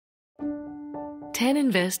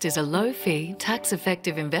10Invest is a low-fee,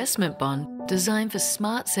 tax-effective investment bond designed for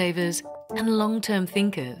smart savers and long-term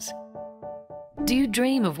thinkers. Do you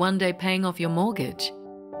dream of one day paying off your mortgage,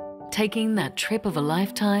 taking that trip of a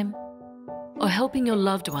lifetime, or helping your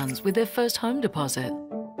loved ones with their first home deposit?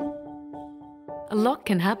 A lot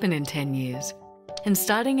can happen in 10 years, and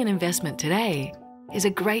starting an investment today is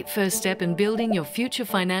a great first step in building your future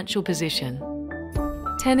financial position.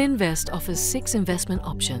 10Invest offers 6 investment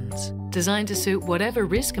options designed to suit whatever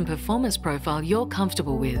risk and performance profile you're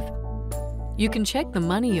comfortable with. You can check the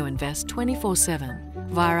money you invest 24/7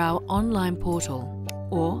 via our online portal,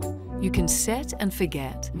 or you can set and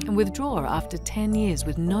forget and withdraw after 10 years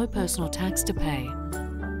with no personal tax to pay.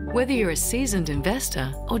 Whether you're a seasoned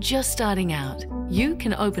investor or just starting out, you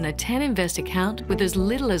can open a 10Invest account with as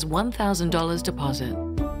little as $1,000 deposit.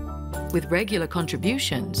 With regular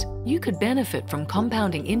contributions, you could benefit from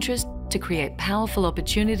compounding interest to create powerful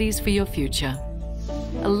opportunities for your future.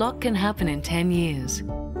 A lot can happen in 10 years.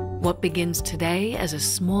 What begins today as a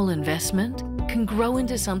small investment can grow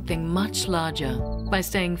into something much larger by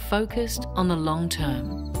staying focused on the long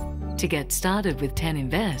term. To get started with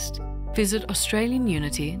 10Invest, visit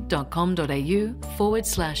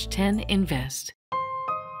australianunity.com.au/10Invest.